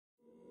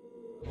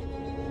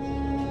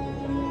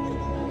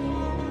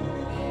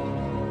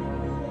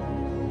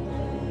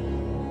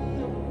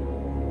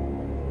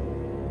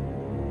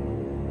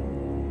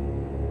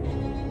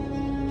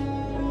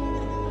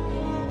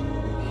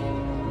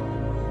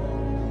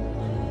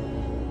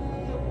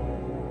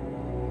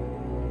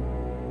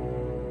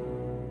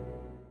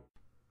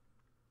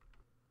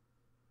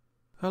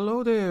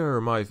Hello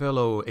there, my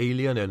fellow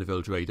alien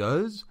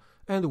infiltrators,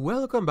 and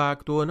welcome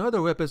back to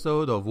another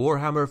episode of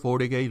Warhammer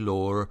 40k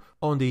lore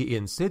on the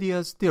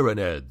insidious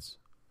Tyranids.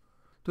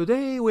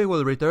 Today we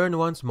will return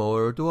once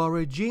more to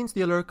our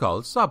Genestealer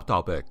Cults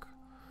subtopic.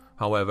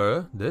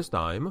 However, this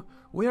time,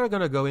 we are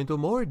gonna go into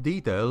more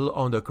detail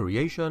on the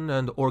creation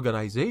and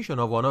organization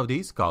of one of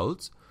these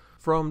cults,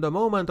 from the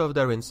moment of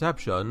their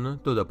inception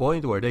to the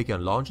point where they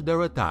can launch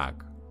their attack.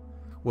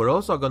 We're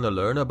also going to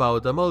learn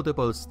about the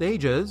multiple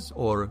stages,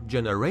 or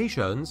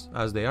generations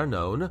as they are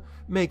known,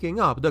 making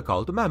up the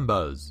cult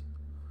members.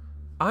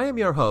 I am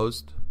your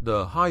host,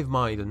 the Hive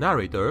Mind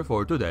narrator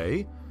for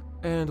today,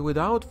 and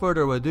without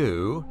further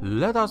ado,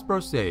 let us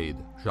proceed,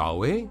 shall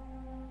we?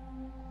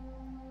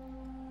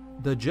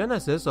 The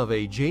genesis of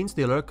a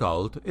Genestealer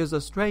cult is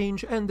a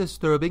strange and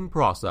disturbing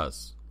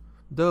process.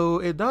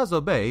 Though it does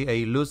obey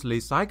a loosely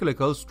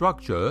cyclical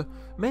structure,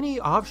 many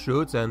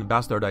offshoots and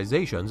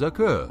bastardizations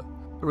occur,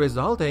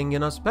 resulting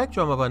in a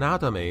spectrum of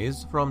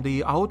anatomies from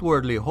the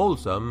outwardly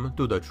wholesome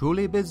to the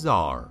truly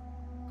bizarre.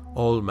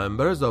 All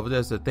members of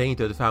this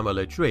tainted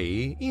family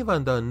tree,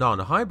 even the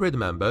non-hybrid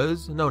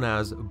members, known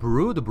as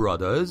brood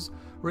brothers,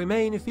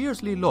 remain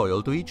fiercely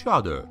loyal to each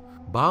other,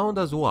 bound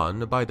as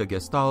one by the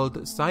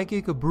Gestalt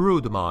psychic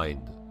brood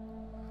mind.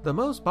 The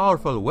most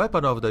powerful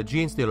weapon of the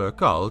Genestealer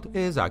cult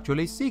is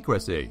actually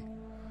secrecy.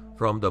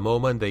 From the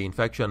moment the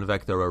infection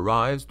vector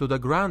arrives to the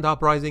grand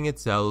uprising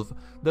itself,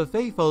 the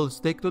faithful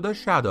stick to the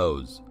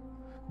shadows.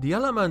 The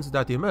elements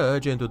that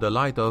emerge into the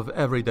light of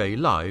everyday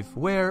life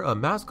wear a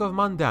mask of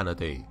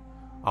mundanity.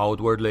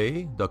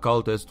 Outwardly, the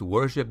cultists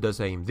worship the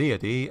same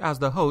deity as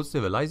the host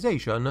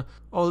civilization,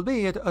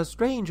 albeit a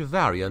strange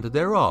variant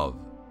thereof.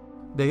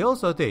 They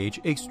also teach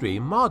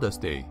extreme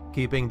modesty,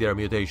 keeping their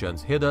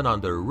mutations hidden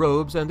under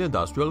robes and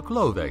industrial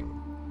clothing.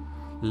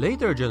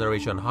 Later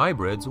generation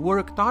hybrids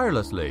work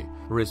tirelessly,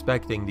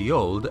 respecting the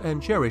old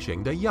and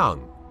cherishing the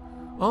young.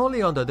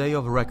 Only on the day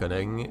of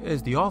reckoning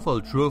is the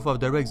awful truth of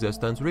their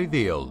existence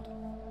revealed.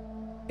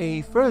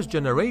 A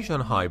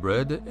first-generation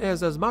hybrid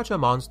is as much a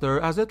monster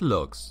as it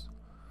looks.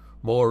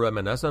 More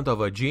reminiscent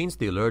of a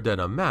genestealer than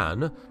a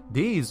man,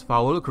 these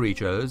foul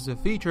creatures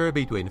feature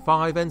between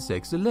 5 and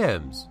 6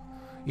 limbs,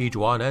 each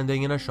one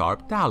ending in a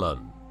sharp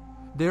talon.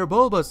 Their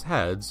bulbous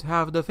heads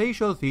have the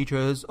facial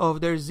features of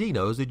their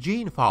Xenos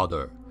gene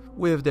father,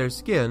 with their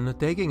skin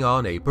taking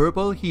on a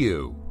purple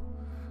hue.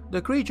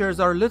 The creatures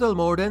are little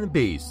more than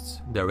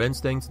beasts, their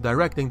instincts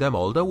directing them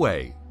all the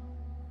way.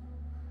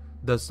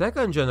 The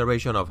second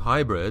generation of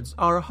hybrids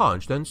are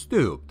hunched and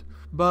stooped,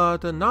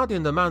 but not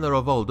in the manner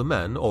of old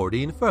men or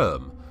the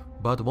infirm,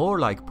 but more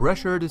like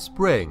pressured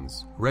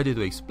springs, ready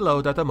to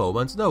explode at a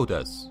moment's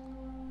notice.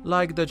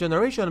 Like the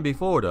generation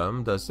before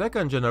them, the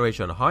second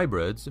generation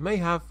hybrids may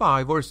have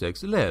 5 or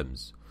 6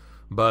 limbs,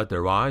 but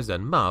their eyes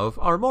and mouth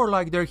are more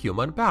like their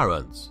human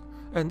parents,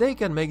 and they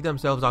can make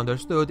themselves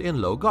understood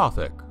in low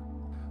Gothic.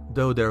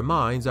 Though their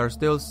minds are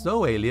still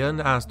so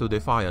alien as to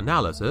defy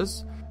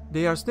analysis,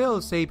 they are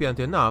still sapient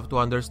enough to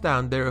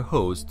understand their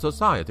host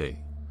society.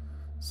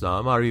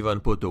 Some are even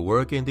put to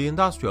work in the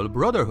industrial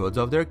brotherhoods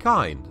of their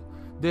kind,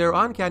 their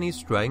uncanny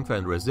strength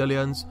and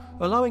resilience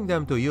allowing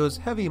them to use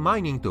heavy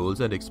mining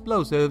tools and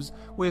explosives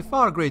with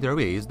far greater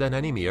ease than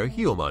any mere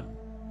human.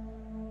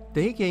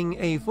 Taking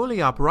a fully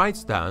upright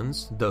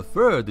stance, the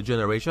third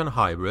generation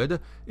hybrid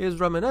is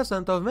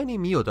reminiscent of many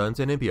mutants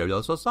in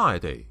Imperial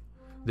society.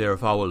 Their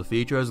foul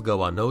features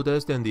go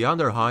unnoticed in the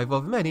underhive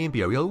of many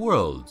Imperial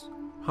worlds.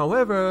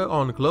 However,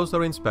 on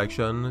closer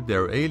inspection,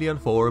 their alien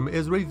form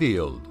is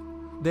revealed.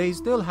 They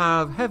still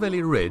have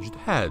heavily ridged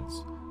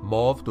heads,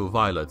 mauve to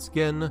violet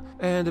skin,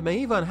 and may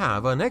even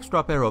have an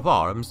extra pair of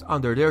arms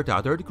under their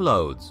tattered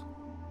clothes.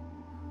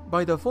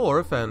 By the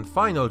fourth and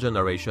final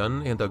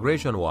generation,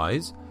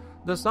 integration-wise,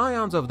 the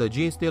scions of the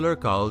Genestealer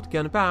cult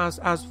can pass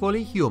as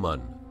fully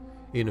human,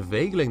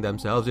 inveigling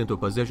themselves into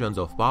positions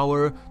of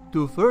power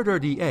to further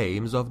the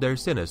aims of their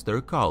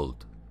sinister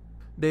cult.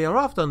 They are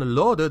often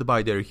lauded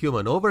by their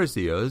human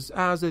overseers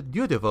as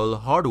dutiful,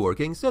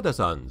 hard-working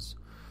citizens,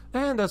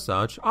 and as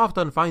such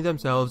often find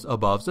themselves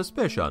above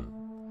suspicion.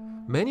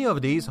 Many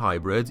of these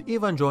hybrids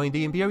even join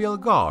the Imperial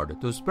Guard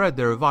to spread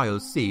their vile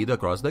seed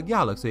across the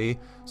galaxy,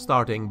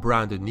 starting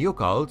brand new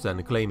cults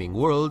and claiming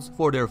worlds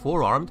for their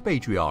four-armed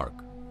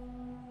patriarch.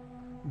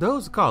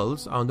 Those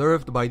cults,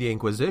 unearthed by the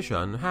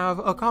Inquisition, have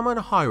a common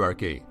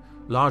hierarchy,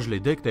 largely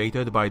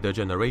dictated by the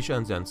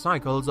generations and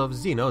cycles of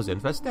Xenos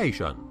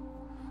infestation.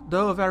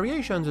 Though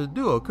variations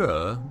do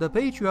occur, the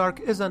patriarch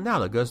is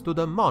analogous to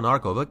the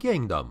monarch of a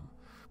kingdom,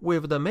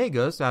 with the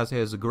Magus as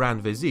his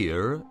Grand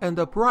Vizier and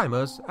the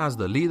Primus as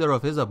the leader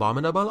of his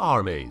abominable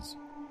armies.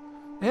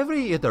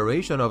 Every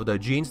iteration of the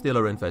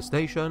Genestealer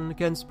infestation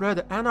can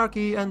spread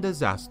anarchy and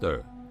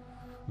disaster.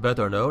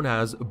 Better known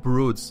as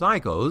brood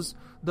cycles,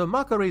 the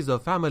mockeries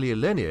of family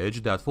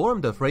lineage that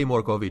form the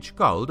framework of each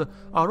cult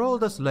are all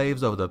the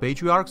slaves of the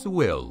Patriarch's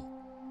will.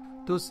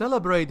 To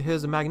celebrate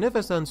his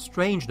magnificent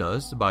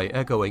strangeness by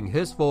echoing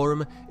his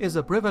form is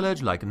a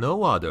privilege like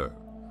no other.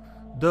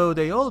 Though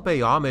they all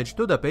pay homage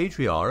to the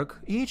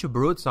patriarch, each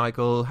brood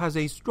cycle has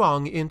a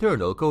strong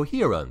internal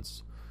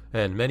coherence,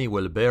 and many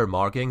will bear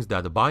markings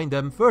that bind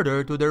them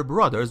further to their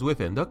brothers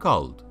within the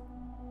cult.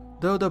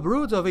 Though the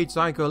broods of each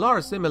cycle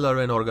are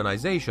similar in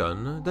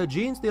organization, the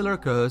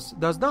Genestealer curse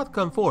does not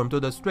conform to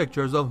the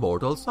strictures of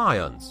mortal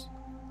science.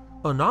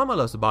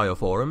 Anomalous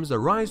bioforms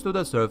rise to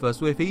the surface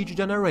with each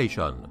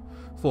generation,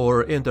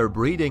 for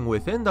interbreeding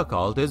within the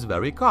cult is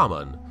very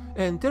common,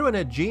 and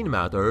Tyranid gene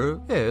matter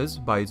is,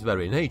 by its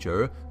very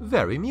nature,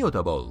 very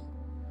mutable.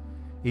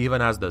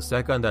 Even as the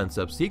second and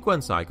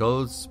subsequent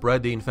cycles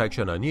spread the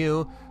infection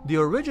anew, the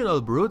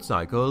original brood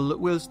cycle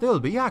will still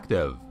be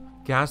active,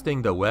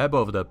 casting the web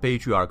of the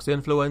patriarch's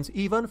influence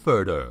even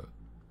further.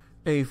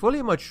 A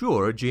fully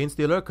mature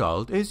Genestealer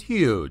cult is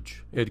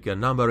huge. It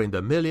can number in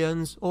the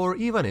millions or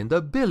even in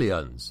the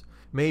billions,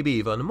 maybe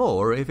even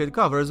more if it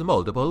covers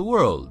multiple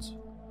worlds.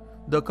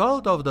 The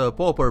cult of the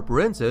Pauper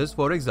Princes,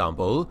 for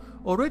example,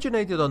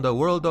 originated on the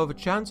world of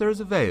Chancer's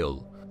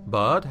Vale,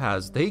 but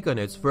has taken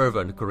its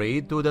fervent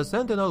creed to the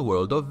Sentinel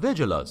world of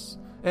Vigilus,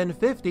 and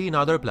 15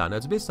 other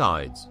planets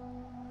besides.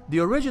 The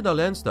original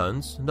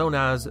instance, known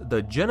as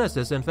the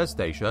Genesis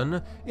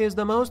infestation, is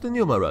the most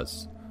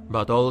numerous,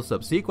 but all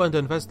subsequent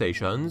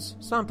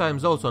infestations,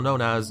 sometimes also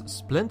known as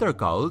splinter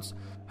cults,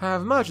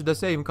 have much the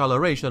same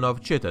coloration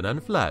of chitin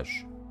and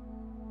flesh.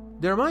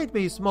 There might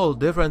be small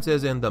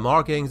differences in the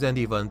markings and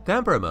even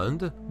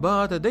temperament,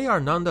 but they are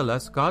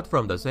nonetheless cut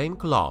from the same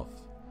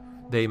cloth.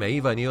 They may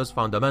even use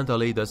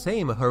fundamentally the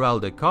same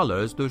heraldic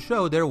colors to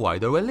show their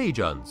wider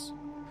allegiance.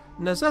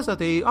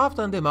 Necessity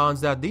often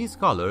demands that these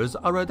colors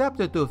are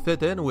adapted to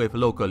fit in with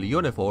local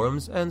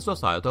uniforms and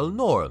societal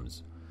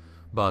norms,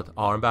 but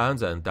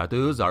armbands and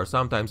tattoos are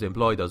sometimes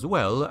employed as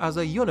well as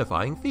a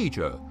unifying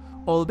feature,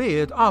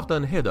 albeit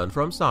often hidden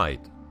from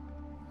sight.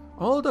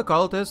 All the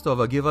cultists of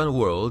a given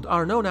world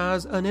are known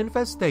as an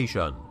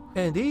infestation,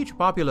 and each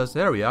populous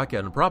area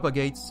can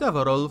propagate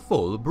several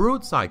full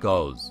brood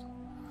cycles.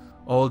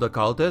 All the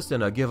cultists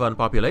in a given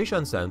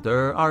population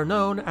center are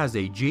known as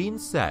a gene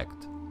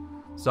sect.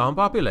 Some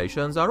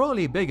populations are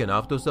only big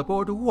enough to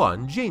support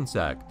one gene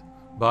sect,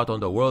 but on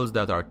the worlds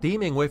that are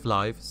teeming with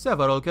life,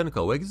 several can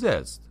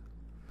coexist.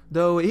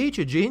 Though each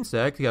gene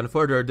sect can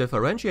further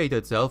differentiate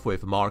itself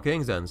with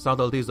markings and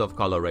subtleties of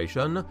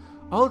coloration,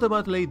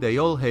 ultimately they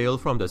all hail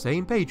from the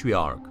same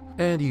patriarch,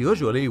 and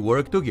usually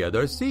work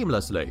together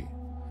seamlessly.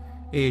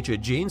 Each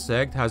gene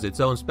sect has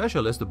its own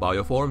specialist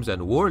bioforms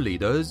and war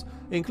leaders,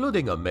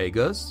 including a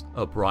Magus,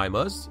 a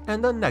Primus,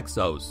 and a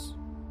Nexus.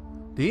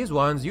 These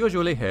ones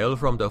usually hail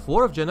from the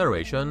 4th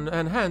generation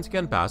and hence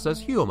can pass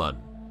as human.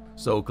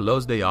 So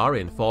close they are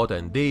in thought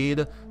and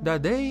deed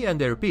that they and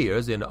their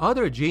peers in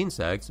other gene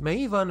sects may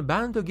even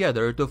band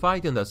together to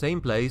fight in the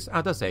same place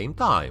at the same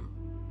time.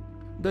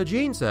 The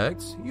gene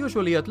sects,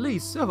 usually at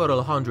least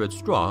several hundred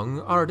strong,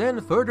 are then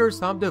further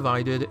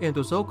subdivided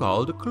into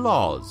so-called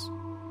claws.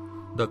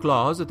 The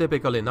claws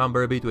typically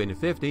number between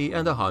 50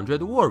 and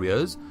 100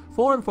 warriors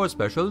formed for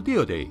special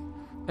duty,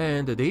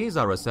 and these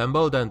are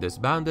assembled and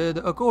disbanded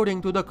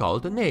according to the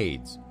cult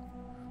needs.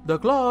 The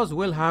claws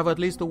will have at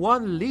least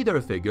one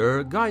leader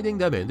figure guiding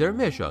them in their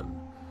mission,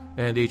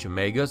 and each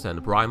Magus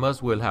and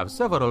Primus will have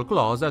several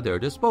claws at their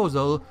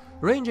disposal,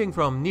 ranging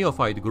from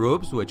neophyte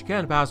groups which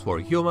can pass for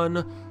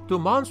human to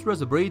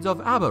monstrous breeds of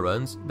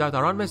aberrants that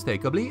are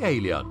unmistakably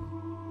alien.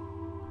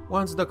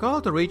 Once the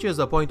cult reaches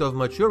a point of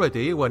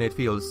maturity when it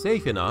feels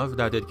safe enough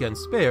that it can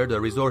spare the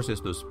resources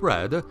to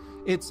spread,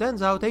 it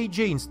sends out a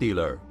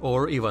Genestealer,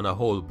 or even a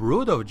whole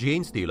brood of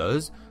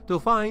Genestealers, to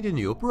find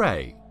new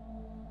prey.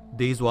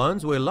 These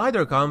ones will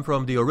either come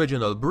from the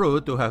original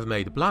brood to have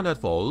made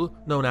planetfall,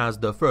 known as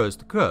the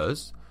First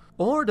Curse,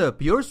 or the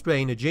pure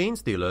strain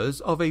Genestealers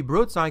of a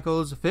brood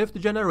cycle's 5th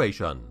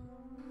generation.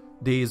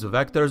 These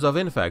vectors of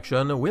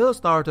infection will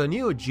start a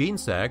new gene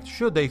sect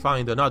should they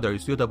find another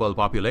suitable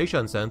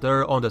population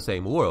center on the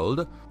same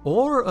world,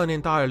 or an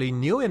entirely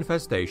new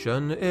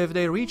infestation if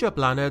they reach a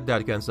planet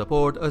that can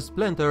support a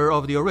splinter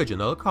of the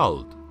original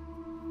cult.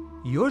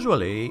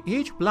 Usually,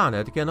 each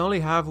planet can only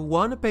have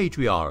one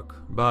patriarch,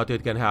 but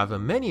it can have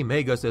many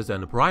Maguses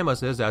and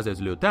Primuses as its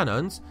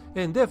lieutenants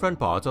in different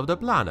parts of the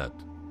planet.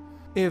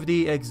 If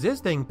the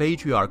existing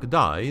patriarch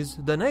dies,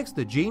 the next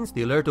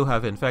Genestealer to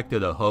have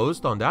infected a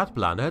host on that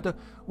planet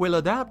will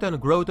adapt and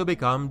grow to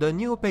become the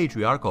new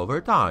patriarch over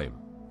time.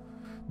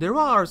 There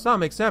are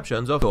some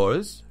exceptions, of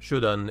course.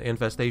 Should an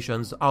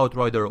infestation's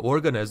outrider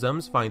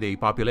organisms find a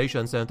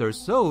population center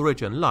so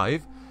rich in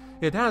life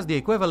it has the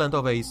equivalent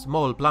of a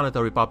small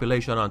planetary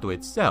population unto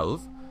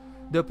itself,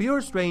 the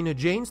pure strain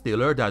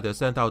Genestealer that is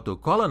sent out to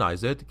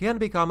colonize it can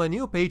become a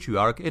new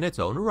patriarch in its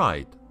own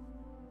right.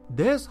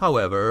 This,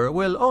 however,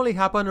 will only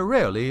happen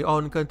rarely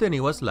on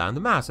continuous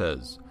land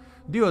masses,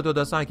 due to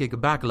the psychic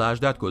backlash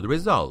that could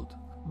result,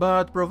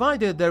 but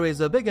provided there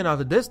is a big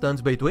enough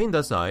distance between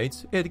the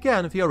sites, it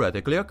can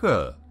theoretically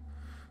occur.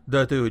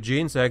 The two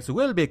gene sects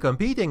will be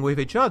competing with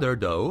each other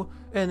though,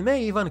 and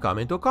may even come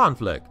into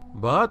conflict,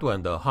 but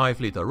when the High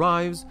Fleet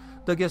arrives,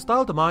 the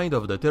Gestalt mind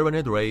of the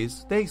Tyranid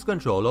race takes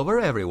control over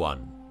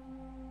everyone.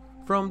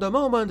 From the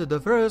moment the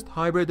first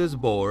hybrid is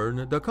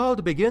born, the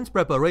cult begins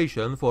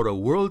preparation for a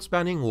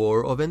world-spanning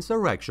war of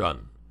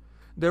insurrection.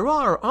 There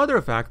are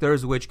other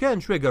factors which can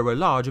trigger a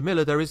large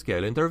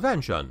military-scale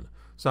intervention,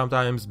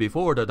 sometimes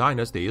before the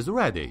dynasty is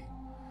ready.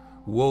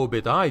 Woe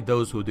betide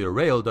those who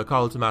derail the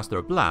cult's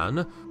master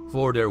plan,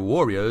 for their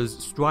warriors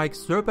strike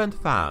serpent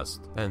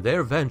fast, and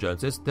their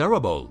vengeance is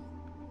terrible.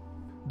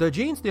 The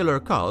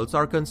Genestealer cults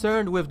are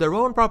concerned with their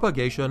own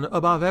propagation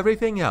above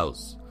everything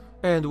else,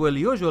 and will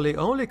usually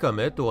only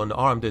commit to an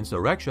armed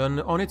insurrection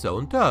on its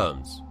own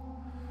terms.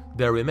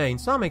 There remain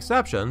some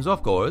exceptions,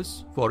 of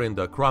course, for in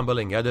the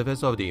crumbling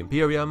edifice of the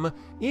Imperium,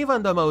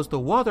 even the most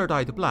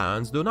watertight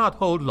plans do not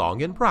hold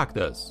long in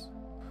practice.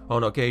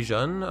 On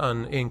occasion,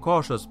 an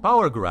incautious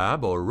power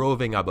grab or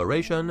roving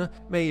aberration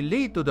may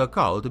lead to the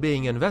cult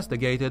being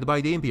investigated by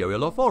the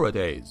imperial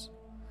authorities.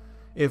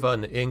 If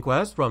an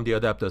inquest from the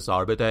Adeptus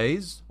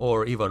Arbites,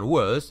 or even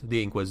worse,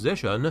 the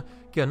Inquisition,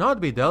 cannot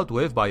be dealt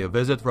with by a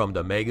visit from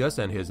the Magus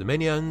and his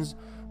minions,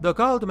 the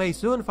cult may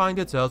soon find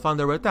itself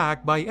under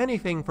attack by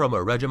anything from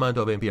a regiment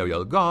of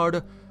Imperial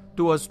Guard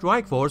to a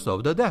strike force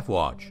of the Death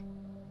Watch.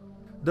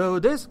 Though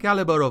this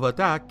caliber of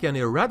attack can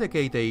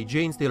eradicate a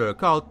Genestealer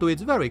cult to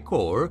its very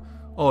core,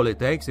 all it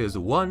takes is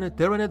one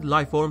Tyranid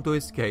lifeform to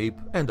escape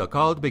and the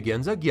cult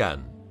begins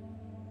again.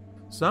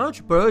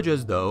 Such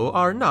purges, though,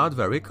 are not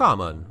very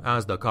common,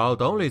 as the cult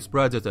only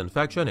spreads its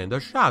infection in the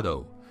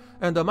shadow,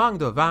 and among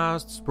the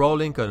vast,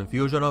 sprawling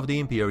confusion of the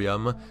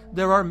Imperium,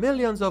 there are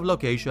millions of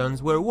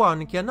locations where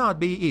one cannot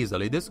be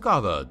easily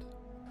discovered.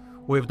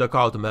 With the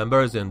cult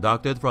members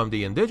inducted from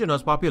the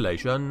indigenous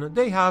population,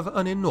 they have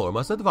an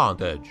enormous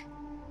advantage.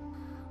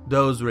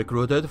 Those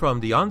recruited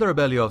from the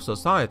underbelly of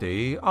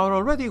society are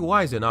already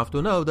wise enough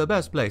to know the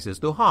best places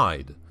to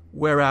hide,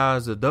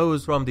 whereas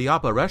those from the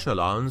upper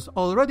echelons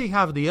already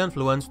have the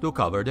influence to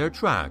cover their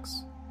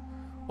tracks.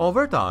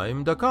 Over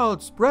time, the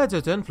cult spreads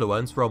its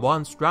influence from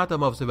one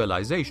stratum of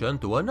civilization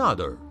to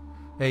another.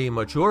 A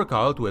mature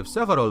cult with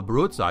several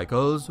brood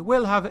cycles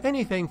will have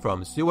anything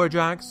from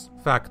sewerjacks,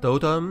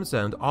 factotums,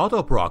 and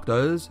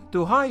autoproctors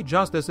to high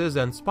justices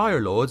and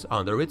spire lords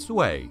under its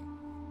sway.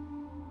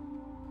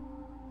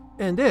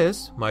 And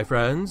this, my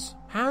friends,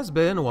 has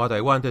been what I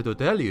wanted to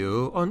tell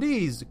you on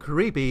these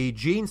creepy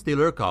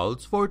Genestealer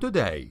cults for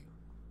today.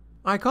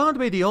 I can't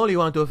be the only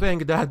one to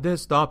think that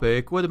this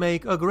topic would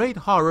make a great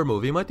horror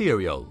movie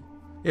material.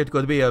 It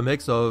could be a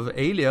mix of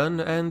Alien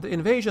and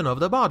Invasion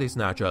of the Body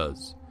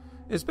Snatchers,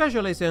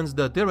 especially since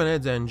the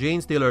Tyranids and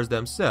Genestealers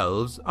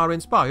themselves are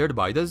inspired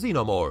by the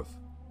Xenomorph.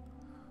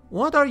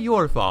 What are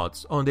your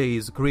thoughts on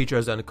these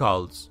creatures and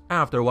cults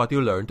after what you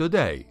learned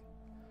today?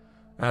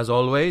 As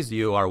always,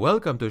 you are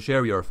welcome to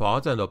share your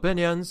thoughts and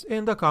opinions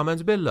in the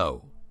comments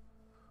below.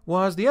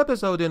 Was the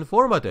episode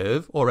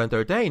informative or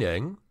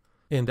entertaining?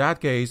 In that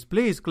case,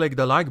 please click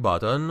the like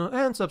button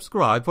and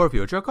subscribe for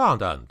future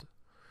content.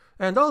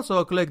 And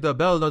also click the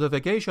bell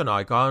notification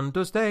icon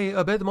to stay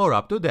a bit more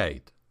up to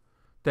date.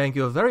 Thank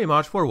you very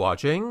much for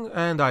watching,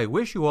 and I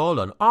wish you all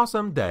an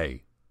awesome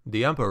day.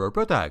 The Emperor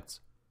protects.